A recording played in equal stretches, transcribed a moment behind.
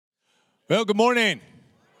Well, good morning.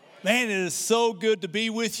 Man, it is so good to be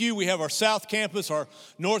with you. We have our South Campus, our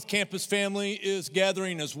North Campus family is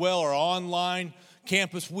gathering as well, our online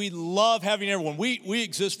campus. We love having everyone. We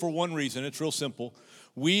exist for one reason. It's real simple.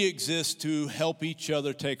 We exist to help each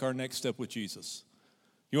other take our next step with Jesus.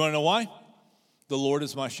 You want to know why? The Lord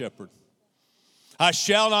is my shepherd. I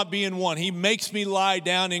shall not be in want. He makes me lie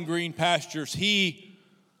down in green pastures. He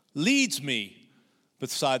leads me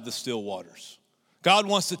beside the still waters. God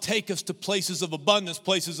wants to take us to places of abundance,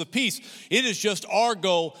 places of peace. It is just our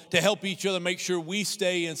goal to help each other make sure we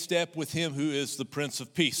stay in step with Him who is the Prince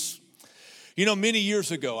of Peace. You know, many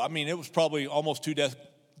years ago, it was probably almost two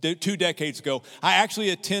decades ago, I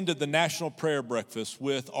actually attended the National Prayer Breakfast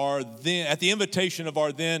with at the invitation of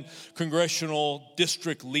our then congressional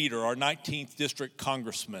district leader, our 19th district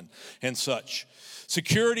congressman and such.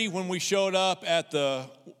 Security when we showed up at the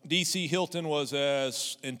D.C. Hilton was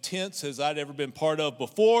as intense as I'd ever been part of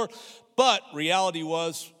before. But reality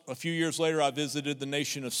was, a few years later, I visited the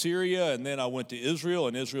nation of Syria, and then I went to Israel,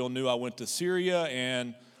 and Israel knew I went to Syria.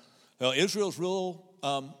 And Israel's real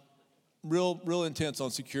intense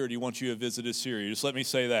on security once you have visited Syria. Just let me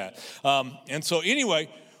say that. And so anyway,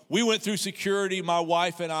 we went through security. My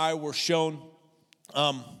wife and I were shown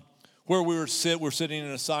where we were We're sitting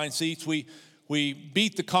in assigned seats. We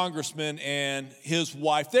beat the congressman and his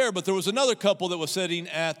wife there, but there was another couple that was sitting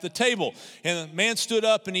at the table. And the man stood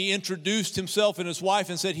up and he introduced himself and his wife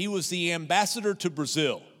and said he was the ambassador to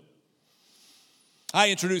Brazil.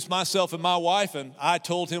 I introduced myself and my wife, and I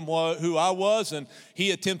told him who I was, and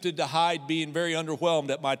he attempted to hide being very underwhelmed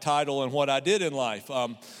at my title and what I did in life.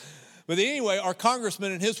 But anyway, our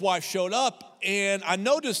congressman and his wife showed up, and I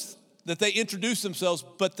noticed that they introduced themselves,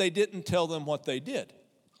 but they didn't tell them what they did.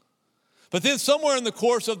 But then somewhere in the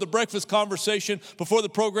course of the breakfast conversation before the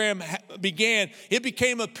program began, it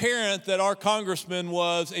became apparent that our congressman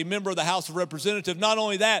was a member of the House of Representatives. Not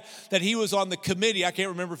only that he was on the committee, I can't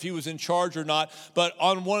remember if he was in charge or not, but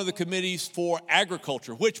on one of the committees for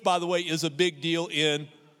agriculture, which, by the way, is a big deal in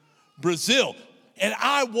Brazil. And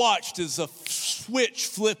I watched as a switch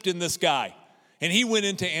flipped in this guy, and he went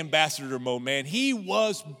into ambassador mode, man. He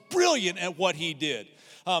was brilliant at what he did.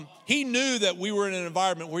 He knew that we were in an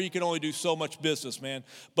environment where you can only do so much business, man.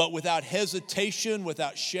 But without hesitation,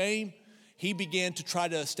 without shame, he began to try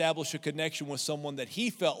to establish a connection with someone that he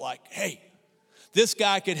felt like, hey, this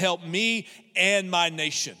guy could help me and my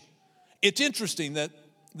nation. It's interesting that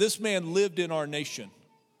this man lived in our nation,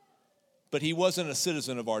 but he wasn't a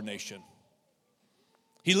citizen of our nation.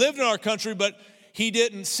 He lived in our country, but he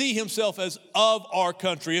didn't see himself as of our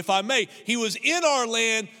country. If I may, he was in our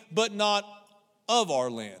land, but not of our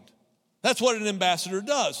land. That's what an ambassador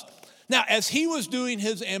does. Now, as he was doing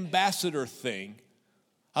his ambassador thing,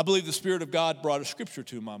 I believe the Spirit of God brought a scripture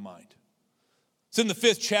to my mind. It's in the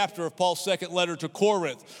 5th chapter of Paul's second letter to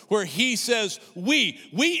Corinth, where he says, we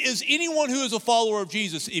is anyone who is a follower of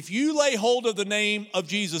Jesus. If you lay hold of the name of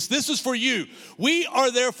Jesus, this is for you. We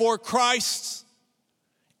are therefore Christ's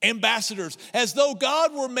ambassadors, as though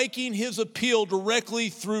God were making his appeal directly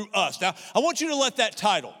through us. Now, I want you to let that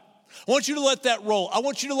title, I want you to let that roll. I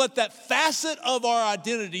want you to let that facet of our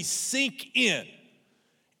identity sink in.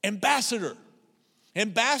 Ambassador.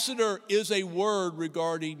 Ambassador is a word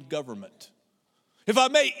regarding government. If I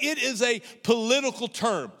may, it is a political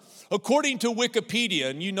term. According to Wikipedia,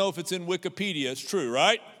 and you know if it's in Wikipedia, it's true,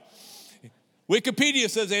 right? Wikipedia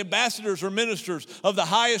says ambassadors are ministers of the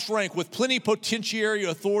highest rank with plenipotentiary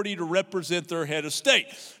authority to represent their head of state.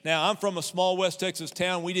 Now, I'm from a small West Texas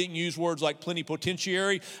town. We didn't use words like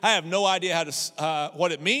plenipotentiary. I have no idea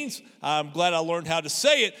what it means. I'm glad I learned how to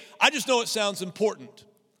say it. I just know it sounds important.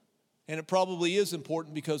 And it probably is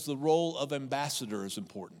important because the role of ambassador is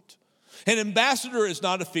important. An ambassador is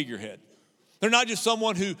not a figurehead. They're not just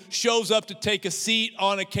someone who shows up to take a seat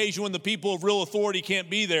on occasion when the people of real authority can't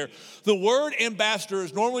be there. The word ambassador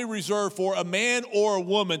is normally reserved for a man or a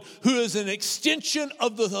woman who is an extension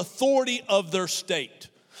of the authority of their state.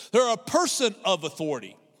 They're a person of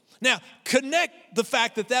authority. Now, connect the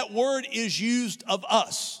fact that that word is used of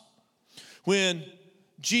us. When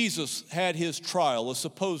Jesus had his trial, a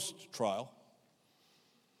supposed trial,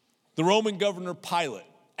 the Roman governor Pilate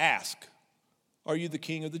asked, "Are you the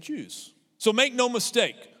king of the Jews?" So make no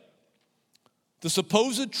mistake, the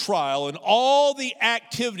supposed trial and all the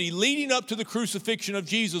activity leading up to the crucifixion of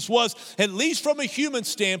Jesus was, at least from a human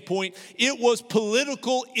standpoint, it was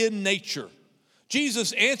political in nature.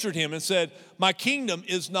 Jesus answered him and said, "My kingdom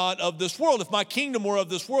is not of this world. If my kingdom were of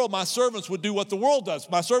this world, my servants would do what the world does.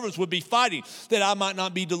 My servants would be fighting that I might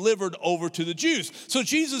not be delivered over to the Jews." So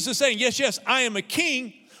Jesus is saying, yes, I am a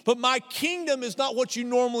king, but my kingdom is not what you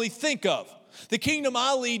normally think of. The kingdom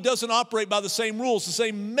I lead doesn't operate by the same rules, the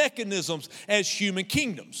same mechanisms as human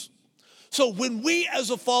kingdoms. So when we, as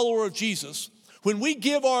a follower of Jesus, when we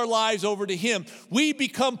give our lives over to him, we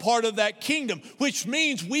become part of that kingdom, which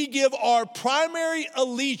means we give our primary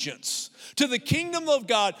allegiance to the kingdom of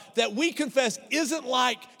God that we confess isn't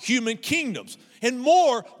like human kingdoms. And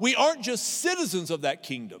more, we aren't just citizens of that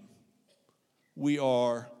kingdom. We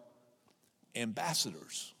are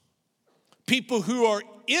ambassadors. People who are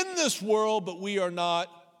in this world, but we are not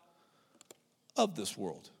of this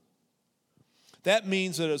world. That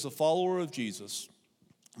means that as a follower of Jesus,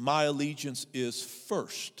 my allegiance is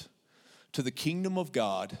first to the kingdom of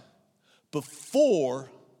God before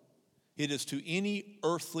it is to any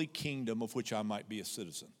earthly kingdom of which I might be a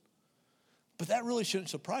citizen. But that really shouldn't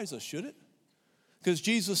surprise us, should it? Because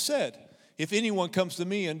Jesus said, if anyone comes to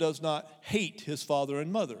me and does not hate his father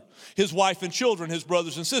and mother, his wife and children, his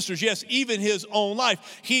brothers and sisters, yes, even his own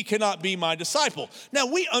life, he cannot be my disciple. Now,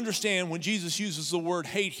 we understand when Jesus uses the word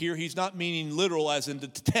hate here, he's not meaning literal as in to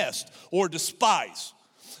detest or despise.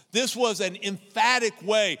 This was an emphatic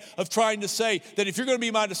way of trying to say that if you're going to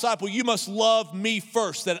be my disciple, you must love me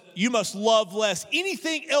first, that you must love less.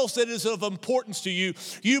 Anything else that is of importance to you,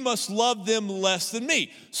 you must love them less than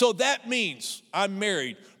me. So that means I'm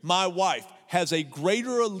married. My wife has a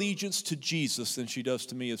greater allegiance to Jesus than she does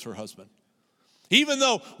to me as her husband. Even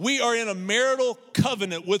though we are in a marital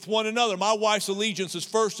covenant with one another, my wife's allegiance is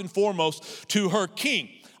first and foremost to her king.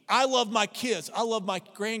 I love my kids. I love my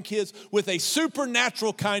grandkids with a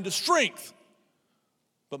supernatural kind of strength.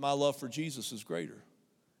 But my love for Jesus is greater.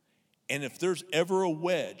 And if there's ever a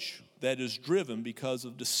wedge that is driven because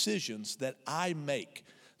of decisions that I make,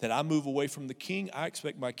 that I move away from the king, I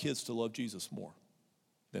expect my kids to love Jesus more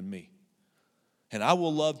than me. And I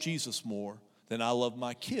will love Jesus more than I love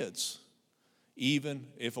my kids, even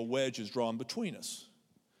if a wedge is drawn between us.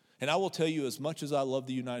 And I will tell you, as much as I love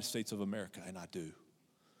the United States of America, and I do,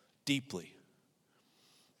 deeply,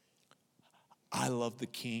 I love the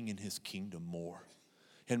king and his kingdom more.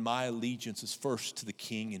 And my allegiance is first to the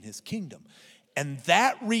king and his kingdom. And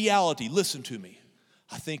that reality, listen to me,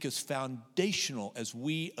 I think is foundational as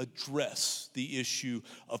we address the issue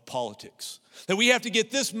of politics. That we have to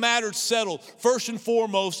get this matter settled first and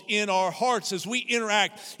foremost in our hearts as we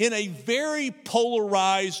interact in a very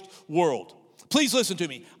polarized world. Please listen to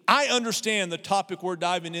me. I understand the topic we're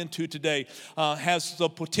diving into today has the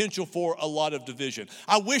potential for a lot of division.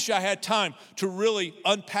 I wish I had time to really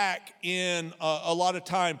unpack in a lot of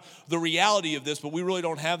time the reality of this, but we really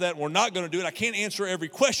don't have that. We're not going to do it. I can't answer every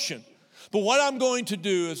question. But what I'm going to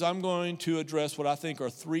do is I'm going to address what I think are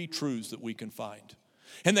three truths that we can find.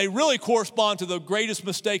 And they really correspond to the greatest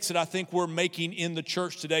mistakes that I think we're making in the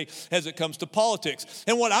church today as it comes to politics.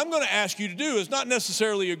 And what I'm going to ask you to do is not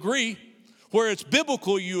necessarily agree. Where it's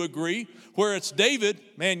biblical, you agree. Where it's David,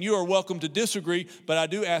 man, you are welcome to disagree. But I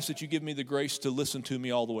do ask that you give me the grace to listen to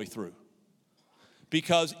me all the way through.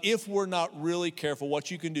 Because if we're not really careful,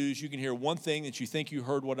 what you can do is you can hear one thing that you think you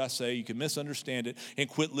heard what I say. You can misunderstand it and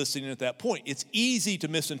quit listening at that point. It's easy to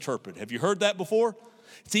misinterpret. Have you heard that before?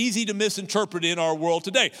 It's easy to misinterpret in our world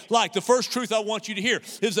today. Like the first truth I want you to hear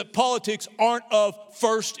is that politics aren't of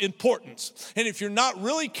first importance. And if you're not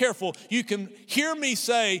really careful, you can hear me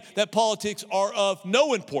say that politics are of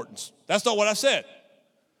no importance. That's not what I said.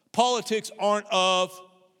 Politics aren't of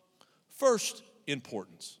first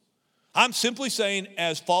importance. I'm simply saying,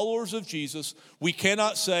 as followers of Jesus, we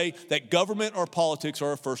cannot say that government or politics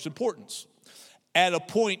are of first importance. At a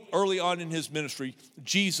point early on in his ministry,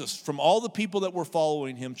 Jesus, from all the people that were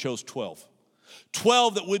following him, chose 12.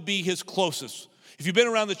 12 that would be his closest. If you've been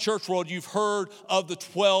around the church world, you've heard of the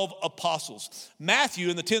 12 apostles. Matthew,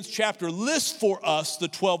 in the 10th chapter, lists for us the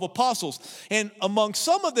 12 apostles. And among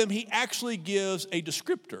some of them, he actually gives a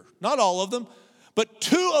descriptor. Not all of them. But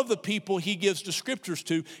two of the people he gives descriptors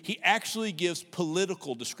to, he actually gives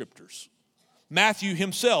political descriptors. Matthew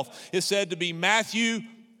himself is said to be Matthew,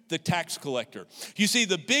 the tax collector. You see,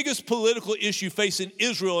 the biggest political issue facing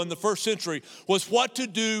Israel in the first century was what to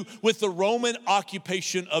do with the Roman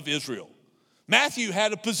occupation of Israel. Matthew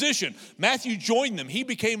had a position. Matthew joined them. He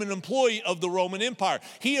became an employee of the Roman Empire.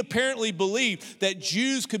 He apparently believed that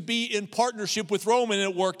Jews could be in partnership with Rome, and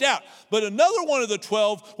it worked out. But another one of the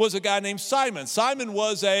 12 was a guy named Simon. Simon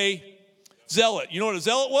was a zealot. You know what a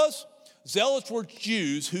zealot was? Zealots were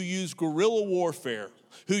Jews who used guerrilla warfare,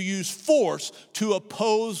 who used force to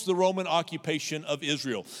oppose the Roman occupation of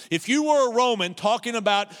Israel. If you were a Roman talking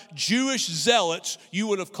about Jewish zealots, you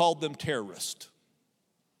would have called them terrorists.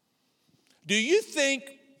 Do you think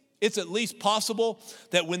it's at least possible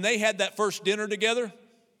that when they had that first dinner together,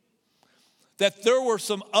 that there were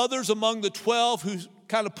some others among the 12 who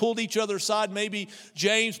kind of pulled each other aside. Maybe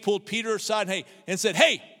James pulled Peter aside and said,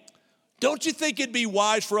 hey, don't you think it'd be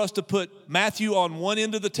wise for us to put Matthew on one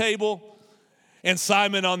end of the table and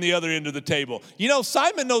Simon on the other end of the table? You know,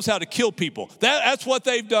 Simon knows how to kill people. That's what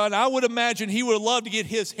they've done. I would imagine he would love to get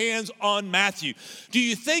his hands on Matthew. Do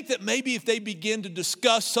you think that maybe if they begin to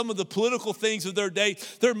discuss some of the political things of their day,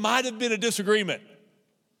 there might have been a disagreement?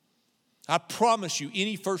 I promise you,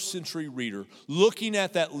 any first century reader looking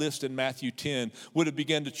at that list in Matthew 10 would have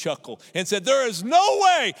begun to chuckle and said, there is no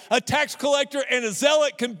way a tax collector and a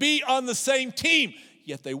zealot can be on the same team.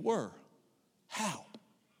 Yet they were. How?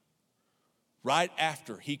 Right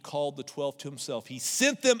after he called the 12 to himself, he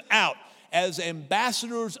sent them out as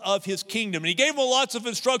ambassadors of his kingdom. And he gave them lots of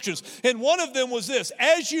instructions. And one of them was this: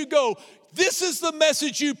 as you go, this is the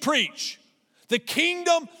message you preach. The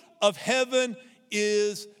kingdom of heaven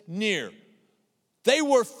is near. They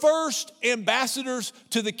were first ambassadors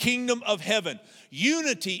to the kingdom of heaven.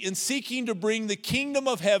 Unity in seeking to bring the kingdom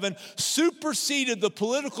of heaven superseded the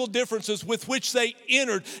political differences with which they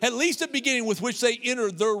entered, at least at the beginning, with which they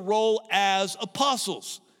entered their role as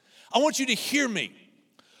apostles. I want you to hear me.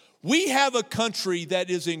 We have a country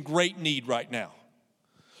that is in great need right now.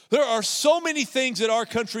 There are so many things that our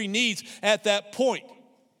country needs at that point.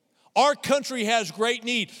 Our country has great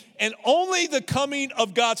need, and only the coming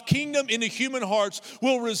of God's kingdom into human hearts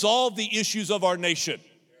will resolve the issues of our nation.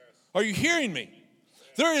 Are you hearing me?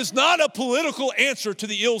 There is not a political answer to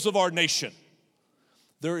the ills of our nation.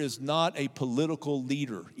 There is not a political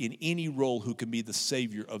leader in any role who can be the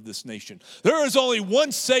savior of this nation. There is only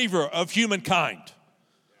one savior of humankind.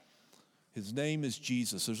 His name is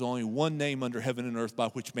Jesus. There's only one name under heaven and earth by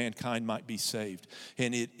which mankind might be saved,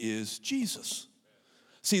 and it is Jesus.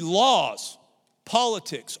 See, laws,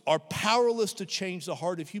 politics are powerless to change the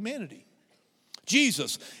heart of humanity.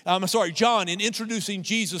 John, in introducing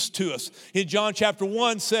Jesus to us, in John chapter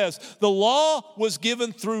 1 says, the law was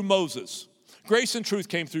given through Moses. Grace and truth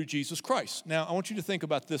came through Jesus Christ. Now, I want you to think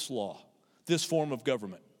about this law, this form of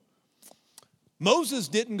government. Moses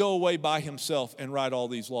didn't go away by himself and write all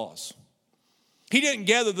these laws. He didn't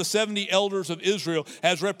gather the 70 elders of Israel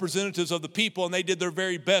as representatives of the people, and they did their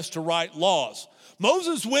very best to write laws.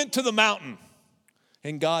 Moses went to the mountain,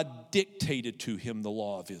 and God dictated to him the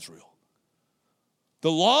law of Israel.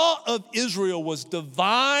 The law of Israel was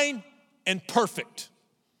divine and perfect.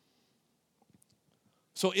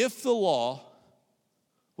 So if the law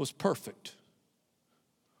was perfect,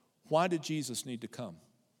 why did Jesus need to come?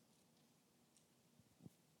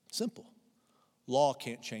 Simple. Law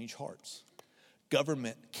can't change hearts.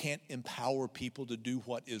 Government can't empower people to do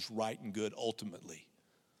what is right and good ultimately.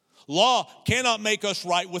 Law cannot make us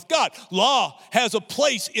right with God. Law has a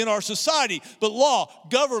place in our society, but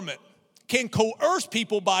government, can coerce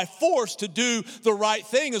people by force to do the right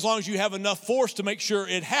thing as long as you have enough force to make sure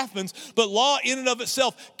it happens. But law in and of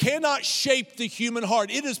itself cannot shape the human heart.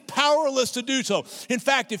 It is powerless to do so. In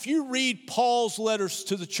fact, if you read Paul's letters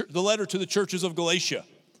to the letter to the churches of Galatia,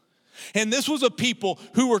 and this was a people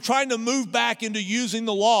who were trying to move back into using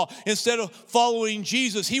the law instead of following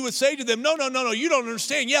Jesus. He would say to them, no, you don't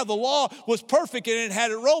understand. Yeah, the law was perfect and it had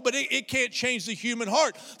its role, but it can't change the human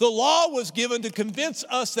heart. The law was given to convince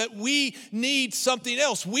us that we need something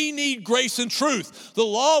else. We need grace and truth. The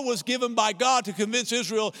law was given by God to convince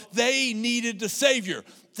Israel they needed a Savior.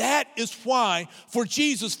 That is why, for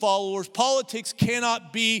Jesus followers, politics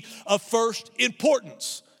cannot be of first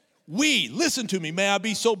importance. Listen to me, may I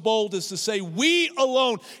be so bold as to say, we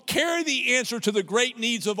alone carry the answer to the great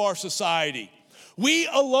needs of our society. We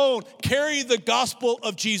alone carry the gospel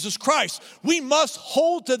of Jesus Christ. We must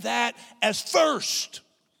hold to that as first.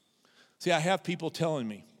 See, I have people telling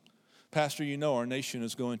me, Pastor, you know our nation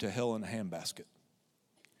is going to hell in a handbasket.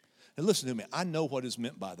 And listen to me, I know what is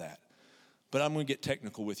meant by that, but I'm going to get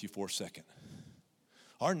technical with you for a second.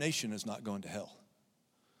 Our nation is not going to hell,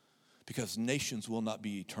 because nations will not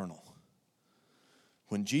be eternal.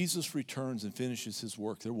 When Jesus returns and finishes his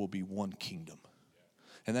work, there will be one kingdom.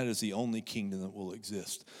 And that is the only kingdom that will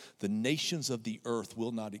exist. The nations of the earth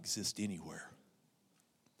will not exist anywhere.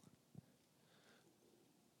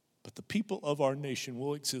 But the people of our nation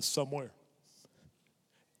will exist somewhere.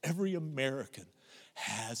 Every American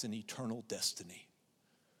has an eternal destiny.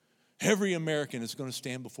 Every American is going to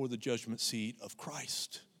stand before the judgment seat of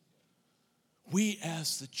Christ. We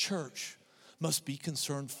as the church must be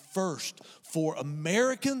concerned first for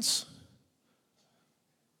Americans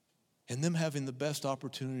and them having the best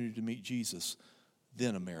opportunity to meet Jesus,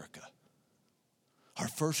 then America. Our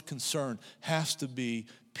first concern has to be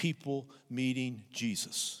people meeting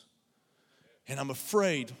Jesus. And I'm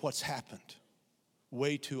afraid what's happened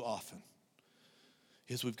way too often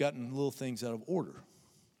is we've gotten little things out of order.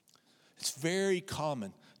 It's very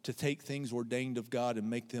common to take things ordained of God and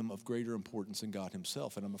make them of greater importance than God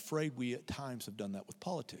himself. And I'm afraid we at times have done that with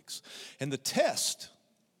politics. And the test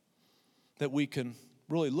that we can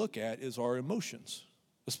really look at is our emotions,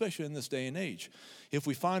 especially in this day and age. If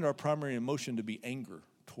we find our primary emotion to be anger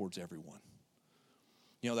towards everyone.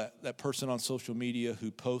 You know, that person on social media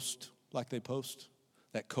who posts like they post,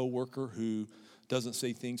 that coworker who doesn't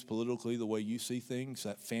see things politically the way you see things,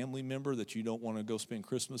 that family member that you don't want to go spend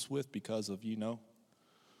Christmas with because of,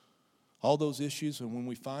 all those issues. And when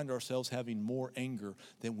we find ourselves having more anger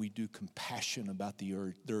than we do compassion about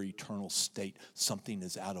their eternal state, something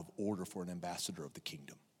is out of order for an ambassador of the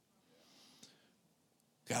kingdom.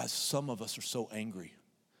 Guys, some of us are so angry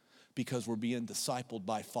because we're being discipled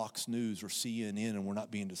by Fox News or CNN and we're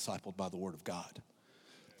not being discipled by the Word of God.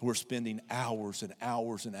 We're spending hours and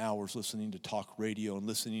hours and hours listening to talk radio and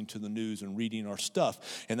listening to the news and reading our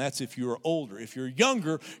stuff. And that's if you're older. If you're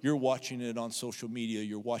younger, you're watching it on social media.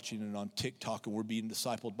 You're watching it on TikTok, and we're being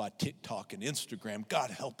discipled by TikTok and Instagram. God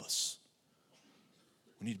help us.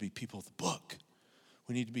 We need to be people of the book.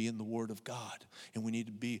 We need to be in the Word of God. And we need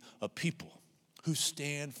to be a people who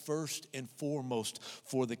stand first and foremost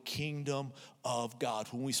for the kingdom of God.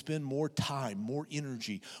 When we spend more time, more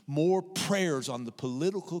energy, more prayers on the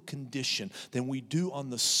political condition than we do on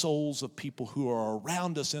the souls of people who are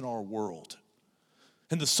around us in our world,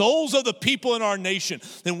 and the souls of the people in our nation,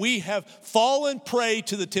 then we have fallen prey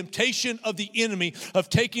to the temptation of the enemy of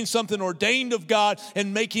taking something ordained of God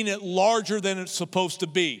and making it larger than it's supposed to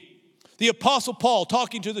be. The Apostle Paul,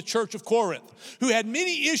 talking to the church of Corinth, who had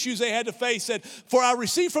many issues they had to face, said, "For I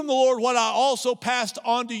received from the Lord what I also passed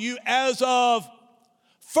on to you as of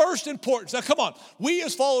first importance." Now, come on. We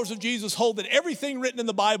as followers of Jesus hold that everything written in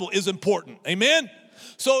the Bible is important. Amen?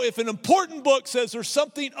 So if an important book says there's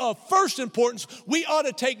something of first importance, we ought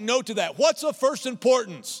to take note of that. What's of first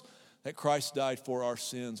importance? That Christ died for our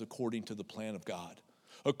sins according to the plan of God.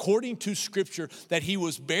 According to Scripture, that he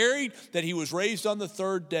was buried, that he was raised on the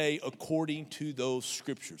third day, according to those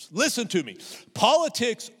Scriptures. Listen to me.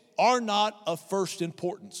 Politics are not of first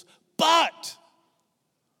importance, but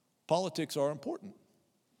politics are important.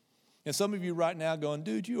 And some of you right now going,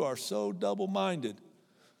 "Dude, you are so double-minded.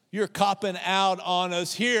 You're copping out on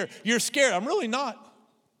us here. You're scared." I'm really not.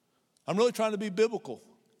 I'm really trying to be biblical.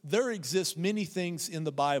 There exists many things in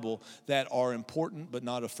the Bible that are important, but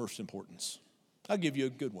not of first importance. I'll give you a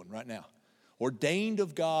good one right now. Ordained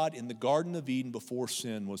of God in the Garden of Eden before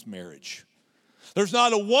sin was marriage. There's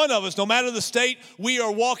not a one of us, no matter the state we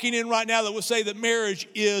are walking in right now, that would say that marriage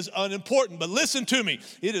is unimportant. But listen to me,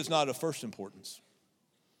 it is not of first importance.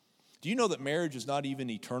 Do you know that marriage is not even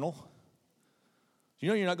eternal? Do you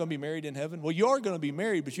know you're not going to be married in heaven? Well, you are going to be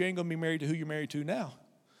married, but you ain't going to be married to who you're married to now.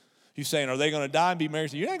 You're saying, are they going to die and be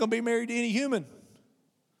married? You're not going to be married to any human.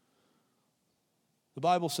 The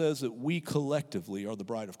Bible says that we collectively are the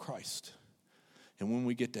bride of Christ. And when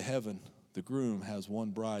we get to heaven, the groom has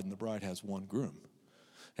one bride and the bride has one groom.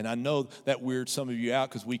 And I know that weirds some of you out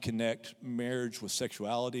because we connect marriage with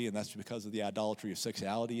sexuality, and that's because of the idolatry of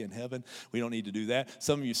sexuality in heaven. We don't need to do that.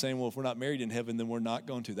 Some of you are saying, well, if we're not married in heaven, then we're not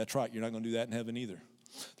going to. That's right, you're not going to do that in heaven either.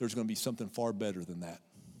 There's going to be something far better than that.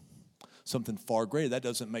 Something far greater. That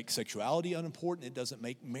doesn't make sexuality unimportant. It doesn't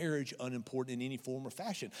make marriage unimportant in any form or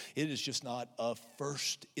fashion. It is just not of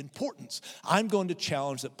first importance. I'm going to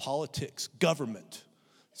challenge that politics, government,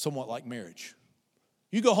 somewhat like marriage.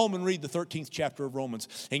 You go home and read the 13th chapter of Romans,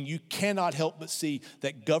 and you cannot help but see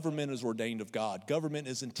that government is ordained of God. Government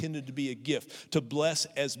is intended to be a gift to bless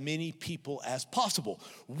as many people as possible.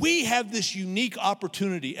 We have this unique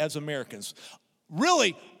opportunity as Americans,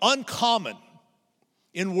 really uncommon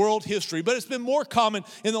in world history, but it's been more common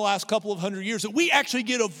in the last couple of 100 years, that we actually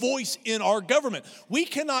get a voice in our government. We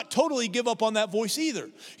cannot totally give up on that voice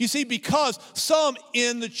either. You see, because some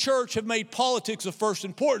in the church have made politics of first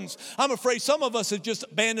importance, I'm afraid some of us have just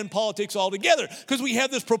abandoned politics altogether because we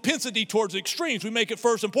have this propensity towards extremes. We make it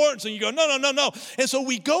first importance, and you go, no. And so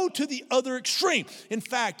we go to the other extreme. In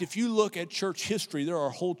fact, if you look at church history, there are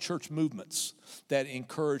whole church movements that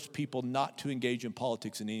encouraged people not to engage in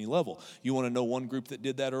politics in any level. You want to know one group that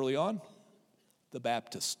did that early on? The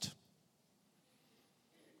Baptist.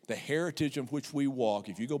 The heritage of which we walk,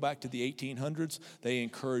 if you go back to the 1800s, they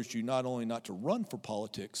encouraged you not only not to run for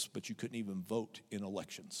politics, but you couldn't even vote in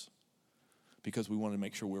elections because we wanted to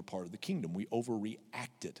make sure we were part of the kingdom. We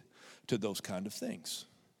overreacted to those kind of things.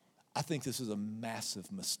 I think this is a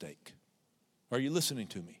massive mistake. Are you listening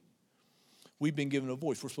to me? We've been given a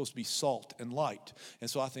voice. We're supposed to be salt and light. And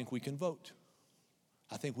so I think we can vote.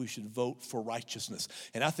 I think we should vote for righteousness.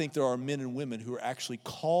 And I think there are men and women who are actually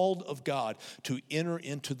called of God to enter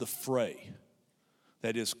into the fray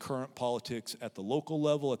that is current politics at the local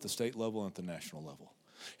level, at the state level, and at the national level.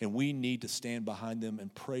 And we need to stand behind them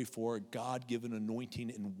and pray for a God-given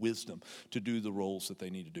anointing and wisdom to do the roles that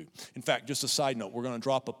they need to do. In fact, just a side note, we're going to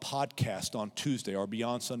drop a podcast on Tuesday, our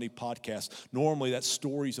Beyond Sunday podcast. Normally, that's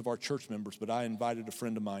stories of our church members, but I invited a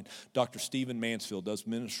friend of mine, Dr. Stephen Mansfield, does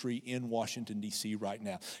ministry in Washington, D.C. right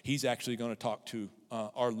now. He's actually going to talk to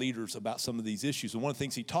our leaders about some of these issues. And one of the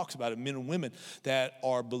things he talks about are men and women that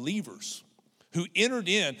are believers who entered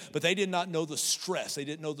in, but they did not know the stress. They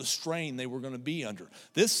didn't know the strain they were going to be under.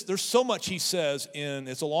 There's so much he says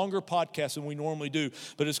it's a longer podcast than we normally do,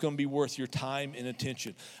 but it's going to be worth your time and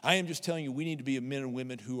attention. I am just telling you, we need to be men and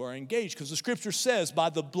women who are engaged, because the scripture says, by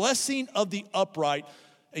the blessing of the upright,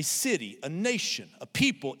 a city, a nation, a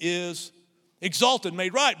people is exalted,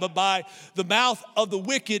 made right, but by the mouth of the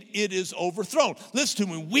wicked it is overthrown. Listen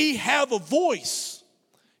to me, we have a voice,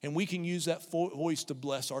 and we can use that voice to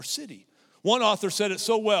bless our city. One author said it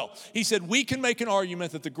so well. He said, we can make an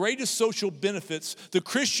argument that the greatest social benefits the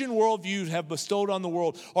Christian worldview have bestowed on the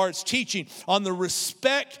world are its teaching on the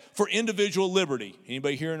respect for individual liberty.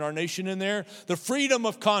 Anybody here in our nation in there? The freedom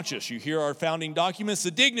of conscience. You hear our founding documents. The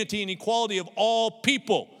dignity and equality of all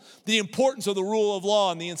people. The importance of the rule of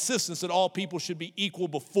law and the insistence that all people should be equal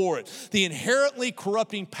before it. The inherently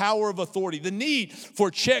corrupting power of authority. The need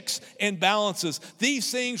for checks and balances.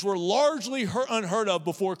 These things were largely unheard of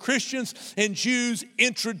before Christians and Jews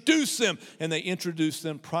introduced them. And they introduced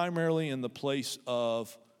them primarily in the place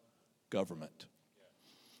of government.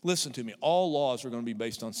 Listen to me. All laws are going to be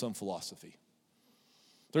based on some philosophy.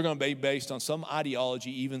 They're going to be based on some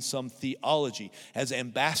ideology, even some theology. As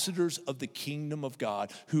ambassadors of the kingdom of God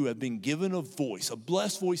who have been given a voice, a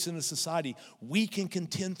blessed voice in a society, we can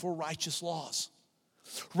contend for righteous laws.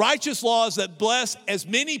 Righteous laws that bless as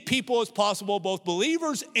many people as possible, both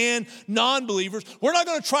believers and non-believers. We're not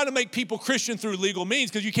going to try to make people Christian through legal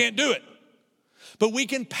means, because you can't do it. But we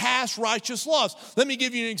can pass righteous laws. Let me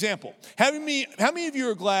give you an example. How many of you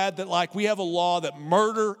are glad that we have a law that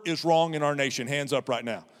murder is wrong in our nation? Hands up right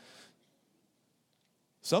now.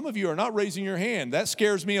 Some of you are not raising your hand. That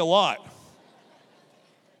scares me a lot.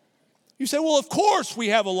 You say, well, of course we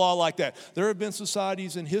have a law like that. There have been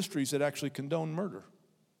societies and histories that actually condone murder.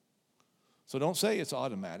 So don't say it's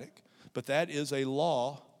automatic, but that is a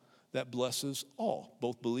law that blesses all,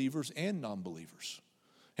 both believers and non-believers.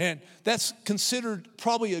 And that's considered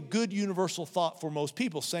probably a good universal thought for most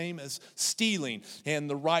people, same as stealing and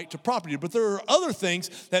the right to property. But there are other things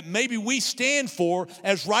that maybe we stand for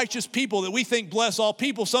as righteous people that we think bless all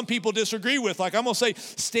people. Some people disagree with. Like I'm going to say,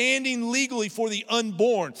 standing legally for the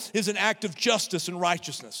unborn is an act of justice and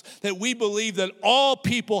righteousness. That we believe that all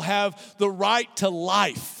people have the right to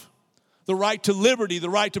life. The right to liberty,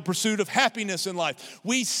 the right to pursuit of happiness in life.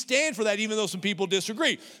 We stand for that even though some people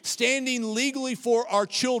disagree. Standing legally for our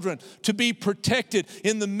children to be protected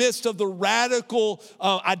in the midst of the radical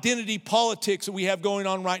identity politics that we have going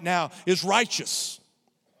on right now is righteous.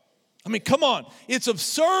 I mean, come on. It's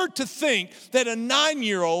absurd to think that a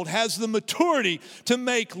 9-year-old has the maturity to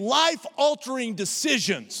make life-altering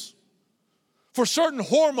decisions for certain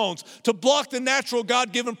hormones, to block the natural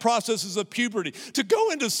God-given processes of puberty, to go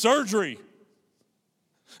into surgery,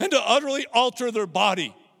 and to utterly alter their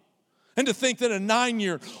body, and to think that a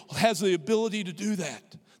 9-year-old has the ability to do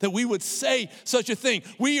that we would say such a thing.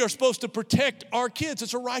 We are supposed to protect our kids.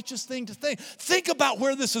 It's a righteous thing to think. Think about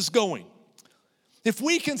where this is going. If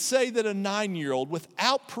we can say that a 9-year-old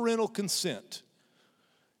without parental consent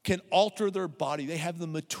can alter their body, they have the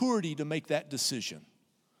maturity to make that decision.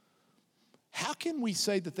 How can we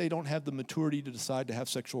say that they don't have the maturity to decide to have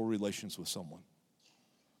sexual relations with someone?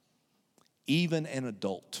 Even an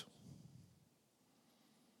adult.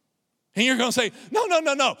 And you're going to say,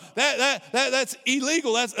 no. That's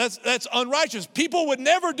illegal. That's unrighteous. People would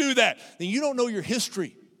never do that. Then you don't know your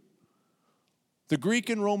history. The Greek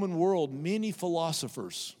and Roman world, many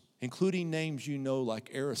philosophers, including names you know like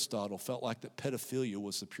Aristotle, felt like that pedophilia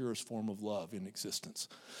was the purest form of love in existence.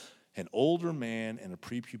 An older man and a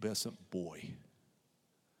prepubescent boy.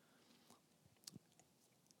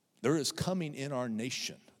 There is coming in our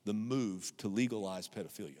nation the move to legalize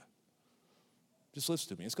pedophilia. Just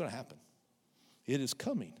listen to me. It's going to happen. It is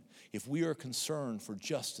coming. If we are concerned for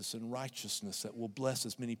justice and righteousness that will bless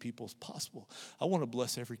as many people as possible. I want to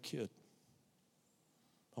bless every kid.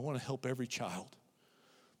 I want to help every child.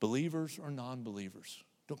 Believers or non-believers.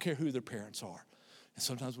 Don't care who their parents are. And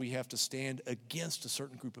sometimes we have to stand against a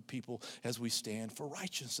certain group of people as we stand for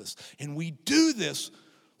righteousness. And we do this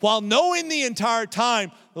while knowing the entire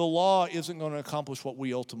time the law isn't going to accomplish what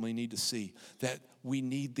we ultimately need to see. That we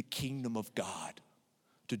need the kingdom of God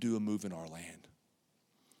to do a move in our land.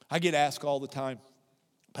 I get asked all the time,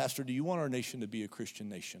 Pastor, do you want our nation to be a Christian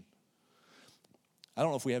nation? I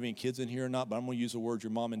don't know if we have any kids in here or not, but I'm going to use a word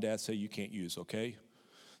your mom and dad say you can't use, okay?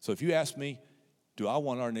 So if you ask me, do I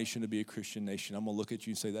want our nation to be a Christian nation? I'm going to look at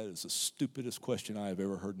you and say that is the stupidest question I have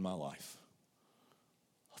ever heard in my life.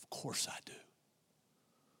 Of course I do.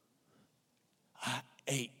 I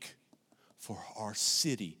ache for our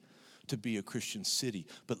city to be a Christian city.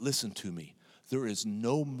 But listen to me. There is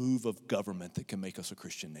no move of government that can make us a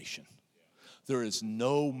Christian nation. There is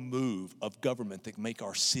no move of government that can make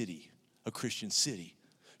our city a Christian city.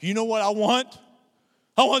 You know what I want?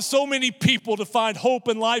 I want so many people to find hope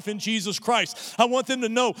and life in Jesus Christ. I want them to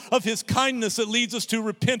know of his kindness that leads us to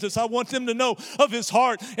repentance. I want them to know of his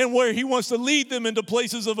heart and where he wants to lead them into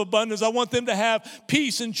places of abundance. I want them to have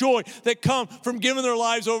peace and joy that come from giving their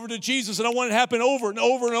lives over to Jesus. And I want it to happen over and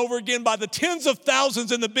over and over again by the tens of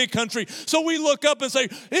thousands in the big country. So we look up and say,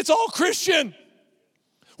 it's all Christian.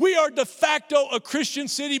 We are de facto a Christian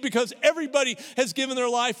city because everybody has given their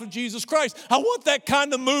life to Jesus Christ. I want that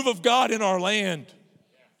kind of move of God in our land.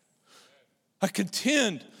 I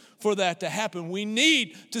contend for that to happen. We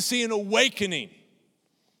need to see an awakening,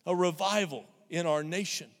 a revival in our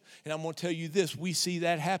nation. And I'm going to tell you this, we see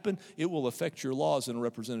that happen, it will affect your laws in a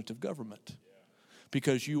representative government.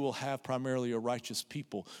 Because you will have primarily a righteous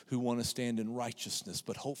people who want to stand in righteousness,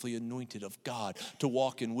 but hopefully anointed of God to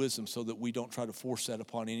walk in wisdom so that we don't try to force that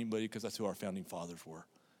upon anybody because that's who our founding fathers were.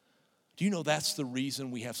 Do you know that's the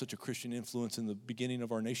reason we have such a Christian influence in the beginning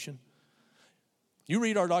of our nation? You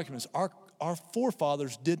read our documents, our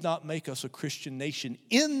forefathers did not make us a Christian nation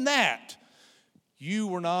in that you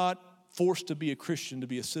were not forced to be a Christian to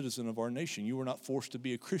be a citizen of our nation. You were not forced to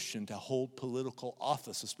be a Christian to hold political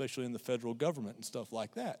office, especially in the federal government and stuff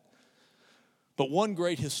like that. But one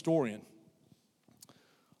great historian,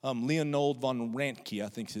 Leonold von Ranke, I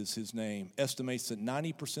think is his name, estimates that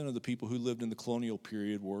 90% of the people who lived in the colonial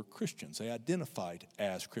period were Christians. They identified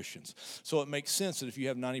as Christians. So it makes sense that if you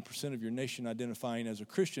have 90% of your nation identifying as a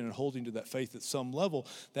Christian and holding to that faith at some level,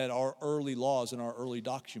 that our early laws and our early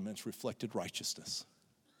documents reflected righteousness.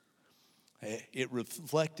 It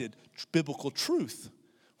reflected biblical truth,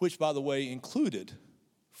 which, by the way, included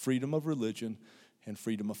freedom of religion and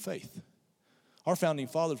freedom of faith. Our founding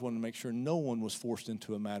fathers wanted to make sure no one was forced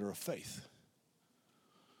into a matter of faith.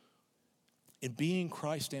 In being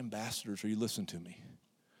Christ's ambassadors, you listen to me,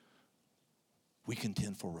 we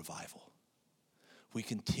contend for revival. We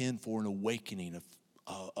contend for an awakening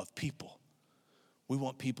of people. We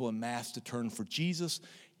want people en masse to turn for Jesus,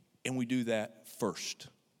 and we do that first.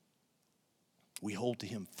 We hold to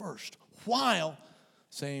him first, while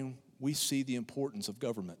saying we see the importance of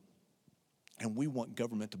government. And we want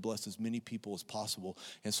government to bless as many people as possible.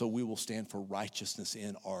 And so we will stand for righteousness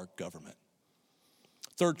in our government.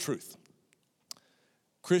 Third truth.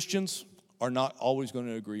 Christians are not always going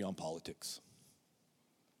to agree on politics.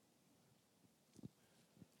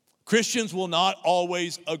 Christians will not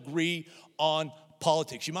always agree on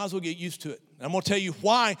politics. You might as well get used to it. And I'm going to tell you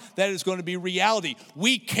why that is going to be reality.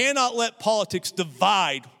 We cannot let politics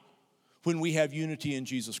divide when we have unity in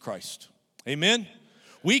Jesus Christ. Amen?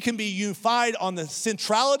 We can be unified on the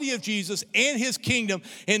centrality of Jesus and his kingdom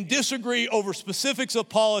and disagree over specifics of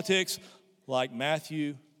politics like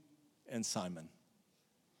Matthew and Simon.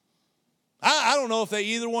 I don't know if they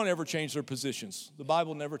either one ever changed their positions. The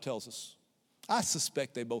Bible never tells us. I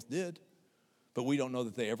suspect they both did, but we don't know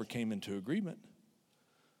that they ever came into agreement.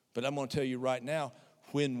 But I'm going to tell you right now,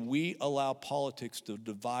 when we allow politics to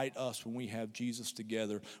divide us, when we have Jesus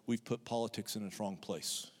together, we've put politics in its wrong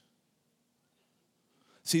place.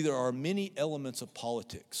 See, there are many elements of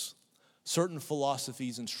politics, certain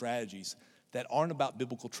philosophies and strategies that aren't about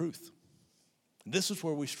biblical truth. This is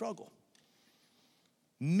where we struggle.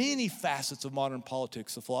 Many facets of modern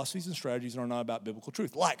politics, the philosophies and strategies are not about biblical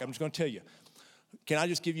truth. Like, I'm just going to tell you, can I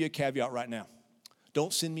just give you a caveat right now?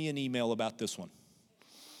 Don't send me an email about this one.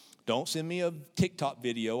 Don't send me a TikTok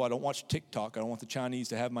video. I don't watch TikTok. I don't want the Chinese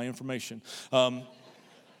to have my information.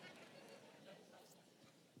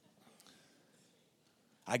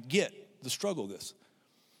 I get the struggle of this.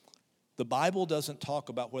 The Bible doesn't talk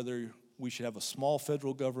about whether we should have a small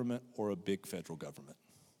federal government or a big federal government.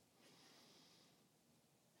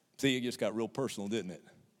 See, it just got real personal, didn't it?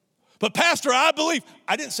 But Pastor, I believe.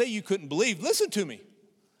 I didn't say you couldn't believe. Listen to me.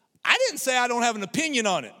 I didn't say I don't have an opinion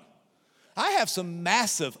on it. I have some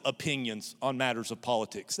massive opinions on matters of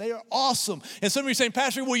politics. They are awesome. And some of you are saying,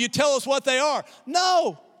 Pastor, will you tell us what they are?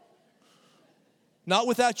 No. Not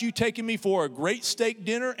without you taking me for a great steak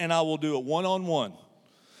dinner, and I will do it one-on-one.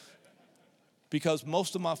 Because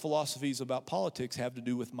most of my philosophies about politics have to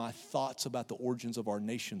do with my thoughts about the origins of our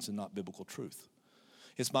nations and not biblical truth.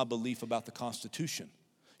 It's my belief about the Constitution.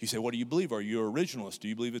 You say, what do you believe? Are you an originalist? Do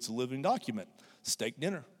you believe it's a living document? Steak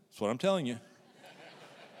dinner. That's what I'm telling you.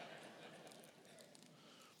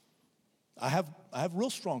 I have real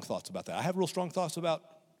strong thoughts about that. I have real strong thoughts about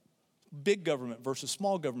big government versus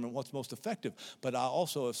small government, what's most effective. But I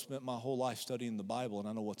also have spent my whole life studying the Bible, and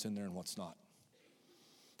I know what's in there and what's not.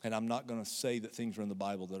 And I'm not going to say that things are in the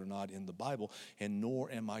Bible that are not in the Bible, and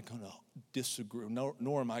nor am I going to disagree,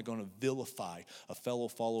 nor am I going to vilify a fellow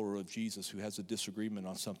follower of Jesus who has a disagreement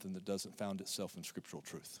on something that doesn't found itself in scriptural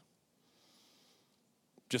truth.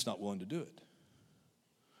 Just not willing to do it.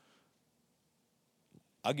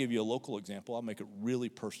 I'll give you a local example. I'll make it really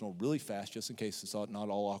personal, really fast, just in case it's not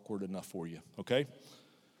all awkward enough for you, okay?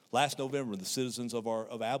 Last November, the citizens of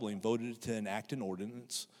Abilene voted to enact an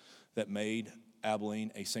ordinance that made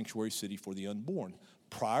Abilene a sanctuary city for the unborn.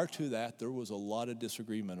 Prior to that, there was a lot of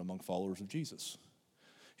disagreement among followers of Jesus.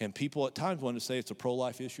 And people at times wanted to say it's a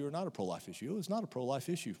pro-life issue or not a pro-life issue. It was not a pro-life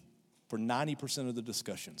issue for 90% of the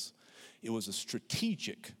discussions. It was a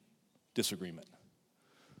strategic disagreement.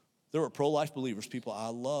 There were pro-life believers, people I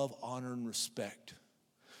love, honor, and respect,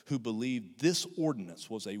 who believed this ordinance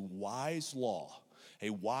was a wise law, a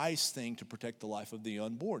wise thing to protect the life of the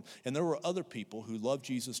unborn. And there were other people who loved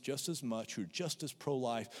Jesus just as much, who are just as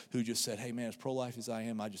pro-life, who just said, hey man, as pro-life as I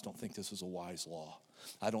am, I just don't think this is a wise law.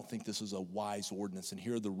 I don't think this is a wise ordinance, and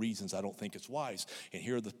here are the reasons I don't think it's wise. And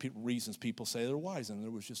here are the reasons people say they're wise. And there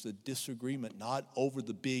was just a disagreement, not over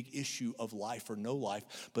the big issue of life or no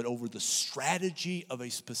life, but over the strategy of a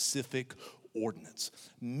specific ordinance.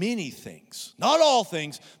 Many things, not all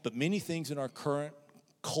things, but many things in our current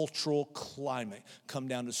cultural climate come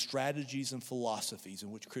down to strategies and philosophies in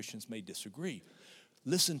which Christians may disagree.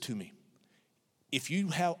 Listen to me. If you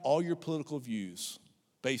have all your political views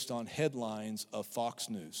based on headlines of Fox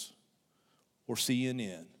News or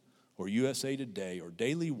CNN or USA Today or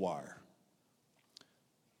Daily Wire,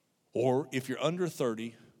 or if you're under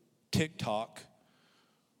 30, TikTok,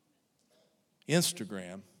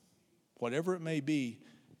 Instagram, whatever it may be,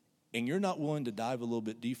 and you're not willing to dive a little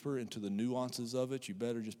bit deeper into the nuances of it, you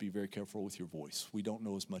better just be very careful with your voice. We don't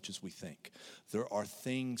know as much as we think. There are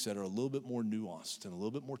things that are a little bit more nuanced and a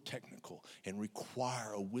little bit more technical and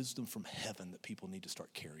require a wisdom from heaven that people need to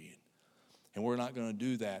start carrying. And we're not going to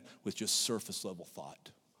do that with just surface level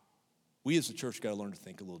thought. We as a church got to learn to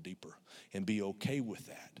think a little deeper and be okay with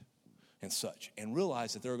that and such, and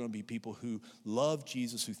realize that there are going to be people who love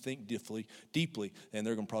Jesus, who think deeply, and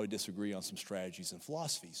they're going to probably disagree on some strategies and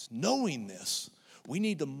philosophies. Knowing this, we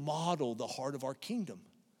need to model the heart of our kingdom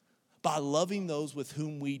by loving those with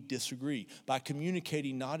whom we disagree, by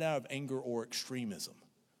communicating not out of anger or extremism.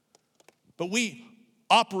 But we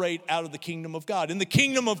operate out of the kingdom of God. In the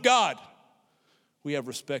kingdom of God, we have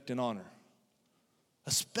respect and honor,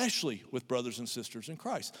 especially with brothers and sisters in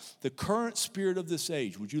Christ. The current spirit of this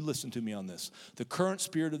age, would you listen to me on this? The current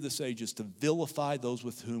spirit of this age is to vilify those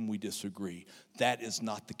with whom we disagree. That is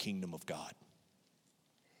not the kingdom of God.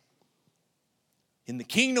 In the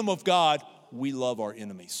kingdom of God, we love our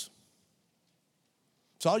enemies.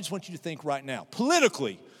 So I just want you to think right now,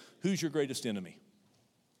 politically, who's your greatest enemy?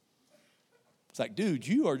 It's like, dude,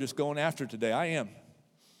 you are just going after it today. I am.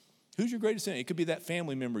 Who's your greatest enemy? It could be that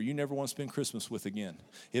family member you never want to spend Christmas with again.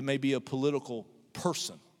 It may be a political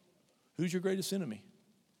person. Who's your greatest enemy?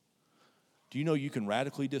 Do you know you can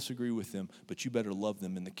radically disagree with them, but you better love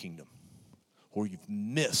them in the kingdom, or you've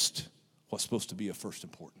missed what's supposed to be of first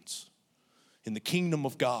importance. In the kingdom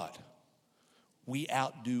of God, we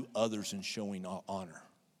outdo others in showing honor.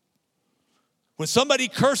 When somebody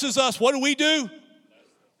curses us, what do?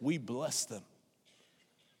 We bless them.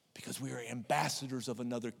 Because we are ambassadors of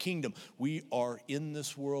another kingdom. We are in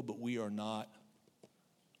this world, but we are not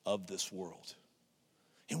of this world.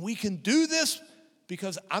 And we can do this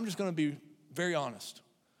because I'm just going to be very honest.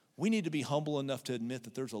 We need to be humble enough to admit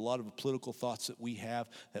that there's a lot of political thoughts that we have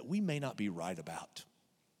that we may not be right about,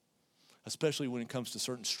 especially when it comes to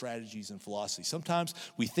certain strategies and philosophies. Sometimes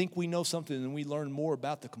we think we know something and we learn more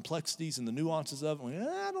about the complexities and the nuances of it.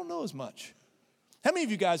 I don't know as much. How many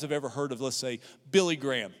of you guys have ever heard of, let's say, Billy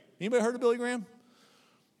Graham? Anybody heard of Billy Graham?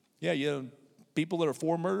 Yeah, people that are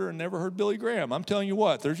for murder and never heard Billy Graham. I'm telling you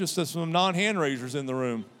what, there's just some non-hand raisers in the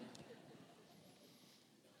room.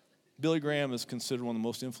 Billy Graham is considered one of the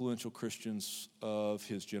most influential Christians of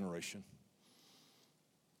his generation.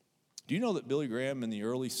 Do you know that Billy Graham in the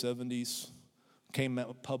early 70s came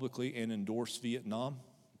out publicly and endorsed Vietnam,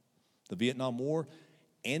 the Vietnam War,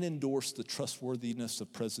 and endorsed the trustworthiness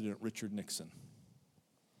of President Richard Nixon?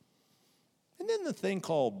 And then the thing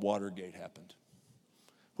called Watergate happened,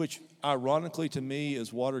 which ironically to me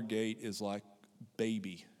is Watergate is like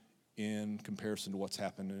baby in comparison to what's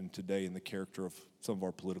happening today in the character of some of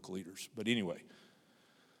our political leaders. But anyway,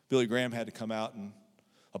 Billy Graham had to come out and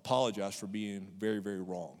apologize for being very, very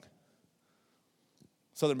wrong.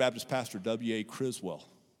 Southern Baptist pastor W.A. Criswell,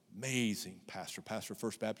 amazing pastor of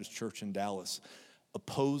First Baptist Church in Dallas,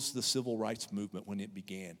 opposed the civil rights movement when it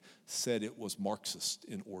began, said it was Marxist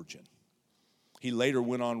in origin. He later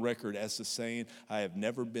went on record as to saying, I have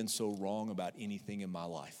never been so wrong about anything in my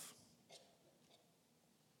life.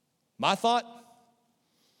 My thought,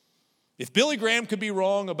 if Billy Graham could be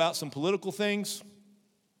wrong about some political things,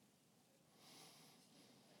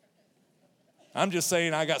 I'm just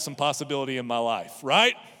saying I got some possibility in my life,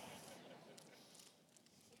 right?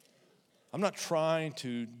 I'm not trying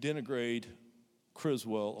to denigrate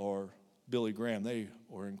Criswell or Billy Graham. They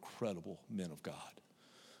are incredible men of God,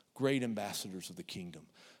 great ambassadors of the kingdom.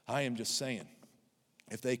 I am just saying,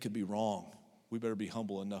 if they could be wrong, we better be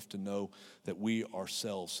humble enough to know that we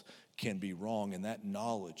ourselves can be wrong. And that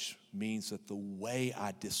knowledge means that the way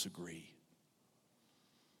I disagree,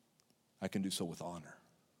 I can do so with honor.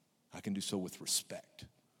 I can do so with respect.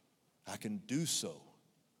 I can do so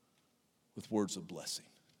with words of blessing.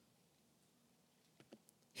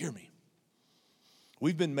 Hear me.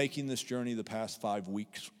 We've been making this journey the past 5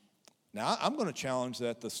 weeks. Now, I'm going to challenge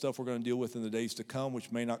that the stuff we're going to deal with in the days to come, which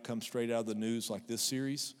may not come straight out of the news like this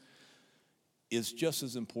series, is just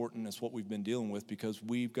as important as what we've been dealing with, because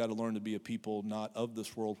we've got to learn to be a people not of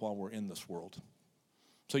this world while we're in this world.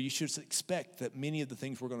 So you should expect that many of the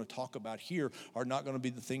things we're going to talk about here are not going to be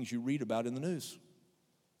the things you read about in the news.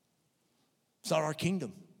 It's not our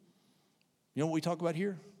kingdom. You know what we talk about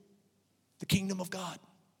here? The kingdom of God.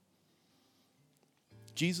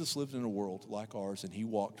 Jesus lived in a world like ours, and he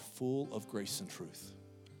walked full of grace and truth.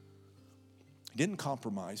 He didn't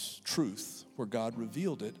compromise truth where God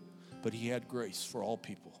revealed it, but he had grace for all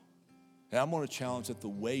people. And I'm going to challenge that the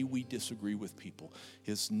way we disagree with people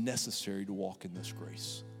is necessary to walk in this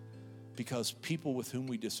grace. Because people with whom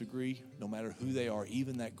we disagree, no matter who they are,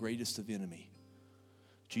 even that greatest of enemy,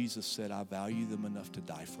 Jesus said, I value them enough to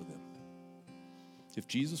die for them. If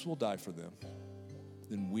Jesus will die for them,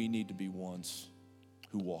 then we need to be ones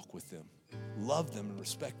who walk with them, love them and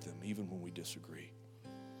respect them even when we disagree.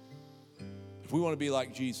 If we want to be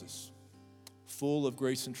like Jesus, full of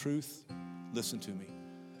grace and truth, listen to me.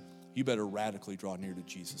 You better radically draw near to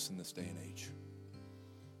Jesus in this day and age.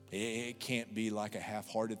 It can't be like a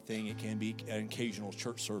half-hearted thing. It can be an occasional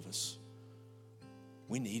church service.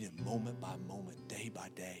 We need him moment by moment, day by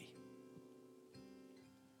day.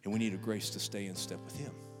 And we need a grace to stay in step with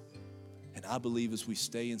him. And I believe as we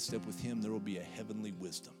stay in step with him, there will be a heavenly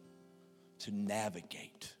wisdom to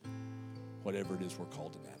navigate whatever it is we're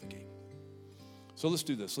called to navigate. So let's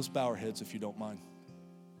do this. Let's bow our heads if you don't mind.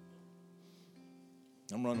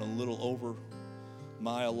 I'm running a little over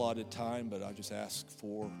my allotted time, but I just ask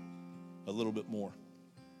for a little bit more.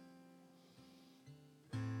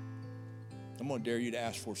 I'm going to dare you to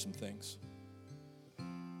ask for some things.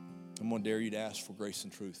 I'm going to dare you to ask for grace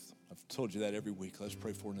and truth. I've told you that every week. Let's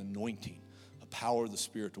pray for an anointing, a power of the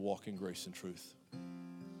Spirit to walk in grace and truth.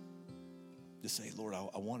 Just say, Lord,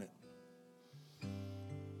 I want it.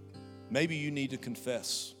 Maybe you need to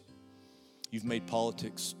confess you've made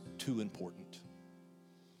politics too important.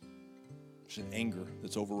 There's an anger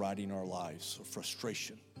that's overriding our lives, a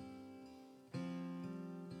frustration.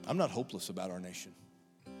 I'm not hopeless about our nation.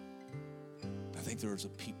 I think there's a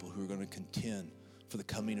people who are going to contend for the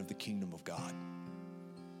coming of the kingdom of God.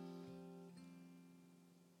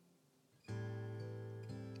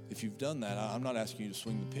 If you've done that, I'm not asking you to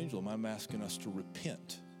swing the pendulum. I'm asking us to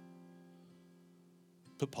repent.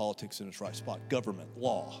 Put politics in its right spot. Government,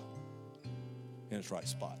 law in its right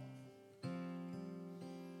spot.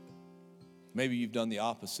 Maybe you've done the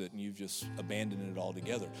opposite and you've just abandoned it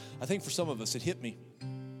altogether. I think for some of us, it hit me.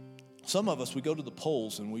 Some of us, we go to the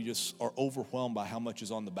polls and we just are overwhelmed by how much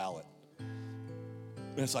is on the ballot.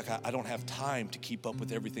 And it's like, I don't have time to keep up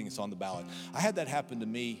with everything that's on the ballot. I had that happen to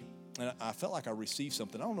me, and I felt like I received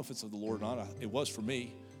something. I don't know if it's of the Lord or not. It was for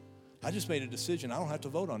me. I just made a decision. I don't have to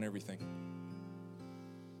vote on everything.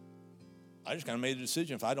 I just kind of made a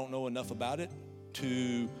decision. If I don't know enough about it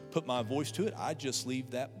to put my voice to it, I just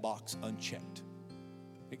leave that box unchecked.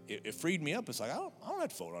 It freed me up. It's like, I don't have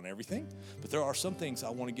to vote on everything. But there are some things I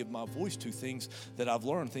want to give my voice to, things that I've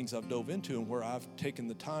learned, things I've dove into, and where I've taken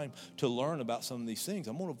the time to learn about some of these things.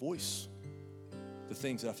 I'm going to voice the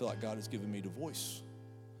things that I feel like God has given me to voice.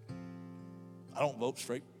 I don't vote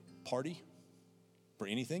straight party for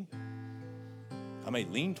anything. I may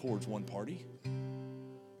lean towards one party,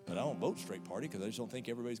 but I don't vote straight party because I just don't think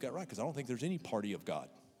everybody's got it right, because I don't think there's any party of God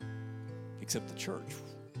except the church,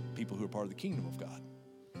 people who are part of the kingdom of God.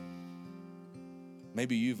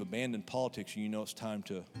 Maybe you've abandoned politics and you know it's time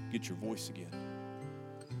to get your voice again.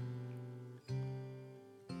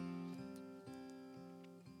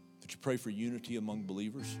 Would you pray for unity among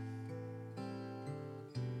believers?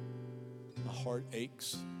 My heart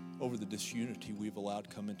aches over the disunity we've allowed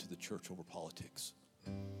come into the church over politics.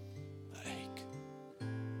 I ache.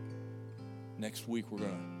 Next week we're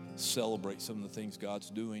going to celebrate some of the things God's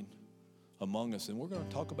doing among us, and we're going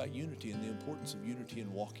to talk about unity and the importance of unity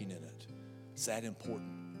and walking in it. It's that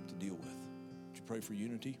important to deal with. Would you pray for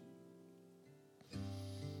unity?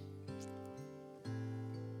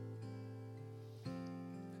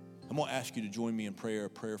 I'm going to ask you to join me in prayer, a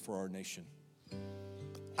prayer for our nation.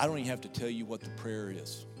 I don't even have to tell you what the prayer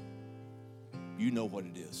is. You know what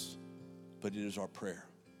it is, but it is our prayer.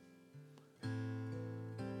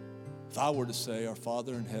 If I were to say, our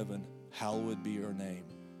Father in heaven, hallowed be your name,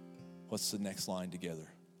 what's the next line together?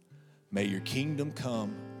 May your kingdom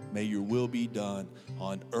come, may your will be done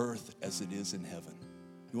on earth as it is in heaven.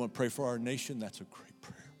 You want to pray for our nation? That's a great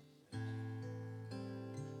prayer.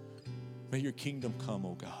 May your kingdom come,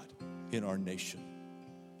 oh God, in our nation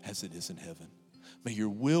as it is in heaven. May your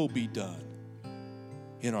will be done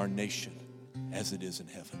in our nation as it is in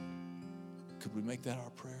heaven. Could we make that our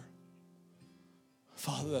prayer?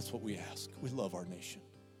 Father, that's what we ask. We love our nation.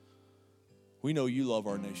 We know you love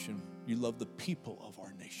our nation. You love the people of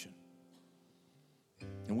our nation.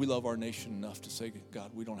 And we love our nation enough to say,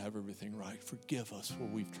 God, we don't have everything right. Forgive us where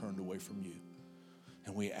we've turned away from you.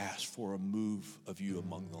 And we ask for a move of you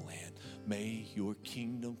among the land. May your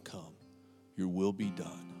kingdom come. Your will be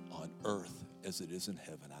done on earth as it is in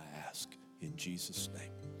heaven, I ask in Jesus'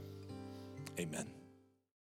 name. Amen.